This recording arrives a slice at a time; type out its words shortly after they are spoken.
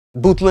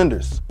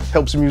BoothLenders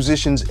helps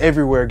musicians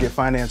everywhere get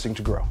financing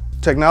to grow.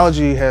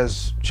 Technology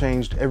has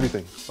changed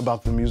everything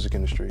about the music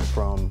industry,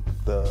 from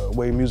the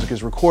way music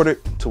is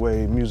recorded to the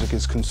way music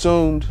is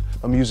consumed.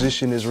 A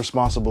musician is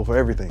responsible for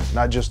everything,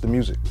 not just the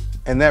music.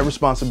 And that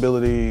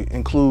responsibility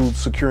includes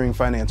securing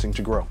financing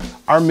to grow.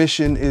 Our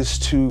mission is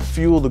to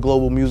fuel the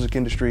global music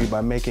industry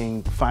by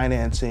making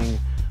financing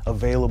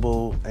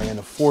available and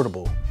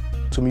affordable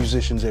to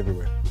musicians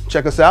everywhere.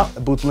 Check us out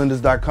at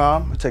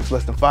boothlenders.com. It takes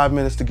less than 5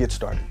 minutes to get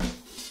started.